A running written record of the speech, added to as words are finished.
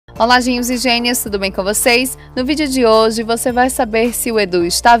Olá, Ginhos e Gênias, tudo bem com vocês? No vídeo de hoje você vai saber se o Edu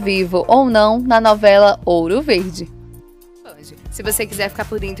está vivo ou não na novela Ouro Verde. Se você quiser ficar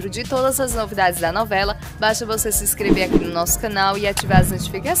por dentro de todas as novidades da novela, basta você se inscrever aqui no nosso canal e ativar as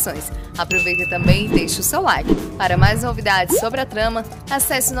notificações. Aproveita também e deixe o seu like. Para mais novidades sobre a trama,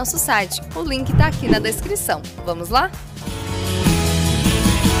 acesse nosso site, o link está aqui na descrição. Vamos lá?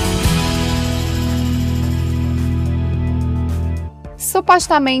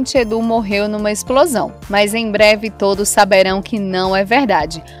 Supostamente Edu morreu numa explosão, mas em breve todos saberão que não é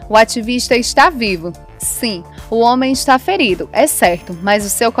verdade. O ativista está vivo. Sim, o homem está ferido, é certo, mas o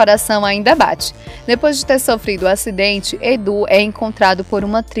seu coração ainda bate. Depois de ter sofrido o acidente, Edu é encontrado por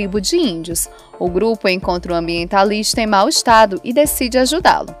uma tribo de índios. O grupo encontra um ambientalista em mau estado e decide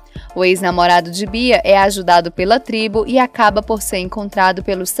ajudá-lo. O ex-namorado de Bia é ajudado pela tribo e acaba por ser encontrado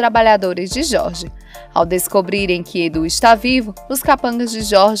pelos trabalhadores de Jorge. Ao descobrirem que Edu está vivo, os capangas de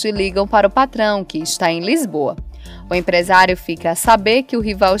Jorge ligam para o patrão, que está em Lisboa. O empresário fica a saber que o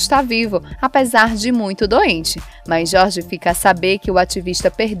rival está vivo, apesar de muito doente, mas Jorge fica a saber que o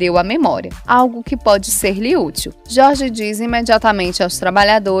ativista perdeu a memória, algo que pode ser-lhe útil. Jorge diz imediatamente aos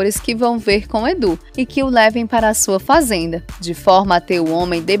trabalhadores que vão ver com Edu e que o levem para a sua fazenda, de forma a ter o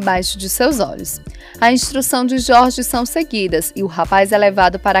homem debaixo de seus olhos. A instrução de Jorge são seguidas e o rapaz é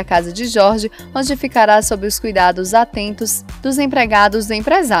levado para a casa de Jorge, onde ficará sob os cuidados atentos dos empregados do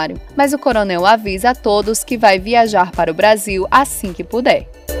empresário. Mas o coronel avisa a todos que vai viajar para o Brasil assim que puder.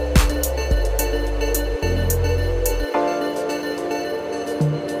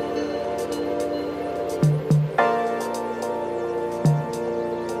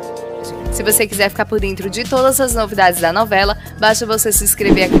 Se você quiser ficar por dentro de todas as novidades da novela, basta você se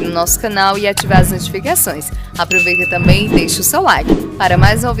inscrever aqui no nosso canal e ativar as notificações. Aproveita também e deixe o seu like. Para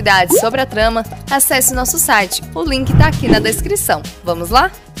mais novidades sobre a trama, acesse nosso site, o link está aqui na descrição. Vamos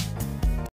lá?